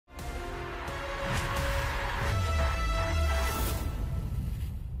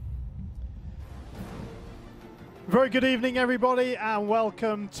Very good evening, everybody, and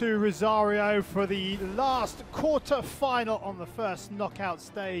welcome to Rosario for the last quarter-final on the first knockout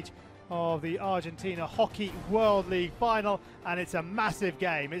stage of the Argentina Hockey World League final, and it's a massive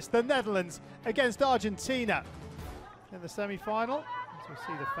game. It's the Netherlands against Argentina in the semi-final. As we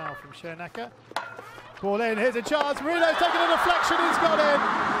see the foul from Schoenecker. Ball in, here's a chance. Marino's taking a deflection, he's got in.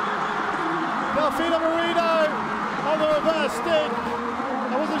 Delfino Marino on the reverse stick.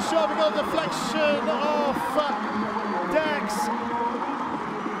 I wasn't sure if he got a deflection off Dex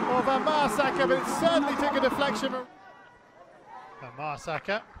or Van Marsacker, but it certainly took a deflection. Van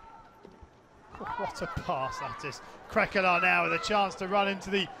Marsacker. What a pass that is. Krekelar now with a chance to run into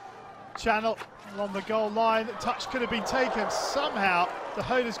the channel along the goal line. The touch could have been taken. Somehow De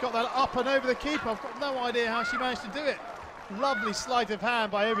Hoda's got that up and over the keeper. I've got no idea how she managed to do it. Lovely sleight of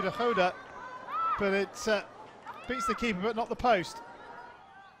hand by Eva De Hoda, but it beats the keeper but not the post.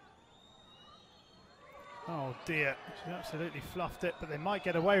 Oh dear, she absolutely fluffed it, but they might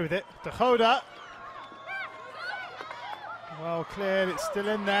get away with it. De Hoda. Well cleared, it's still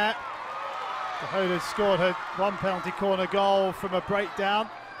in there. De Hoda scored her one penalty corner goal from a breakdown.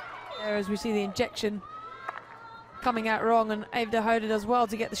 There, as we see the injection coming out wrong, and Eva De Hoda does well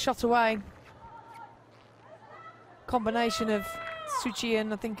to get the shot away. Combination of Suchi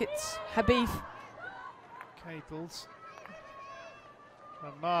and I think it's Habib. Catels.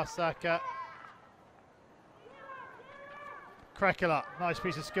 And Marsacker. Krekelar, nice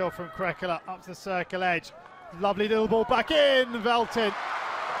piece of skill from Krekelar, up to the circle edge. Lovely little ball back in, Veltin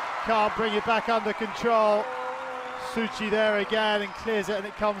can't bring it back under control. Suchi there again and clears it, and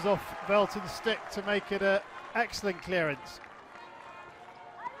it comes off Veltin's stick to make it an excellent clearance.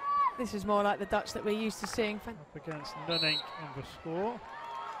 This is more like the Dutch that we're used to seeing. Up against Nunning in the score.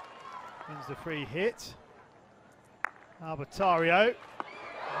 Wins the free hit. Albertario.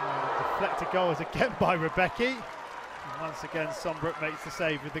 Deflected goal is again by Rebecki. And once again, Sombrook makes the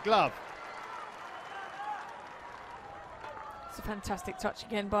save with the glove. It's a fantastic touch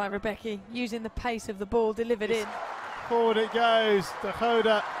again by Rebecki, using the pace of the ball delivered in. Forward it goes. De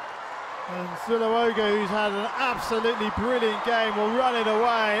Hoda and Zuluoga, who's had an absolutely brilliant game, will run it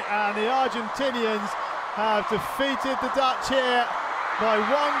away. And the Argentinians have defeated the Dutch here by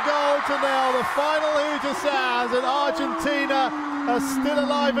 1-0. The final hooter sounds, and Argentina are still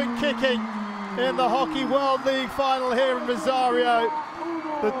alive and kicking in the Hockey World League final here in Rosario.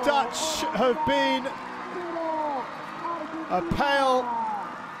 The Dutch have been a pale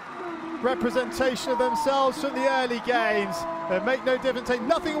representation of themselves from the early games. They make no difference, take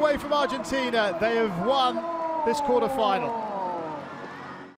nothing away from Argentina. They have won this quarter-final.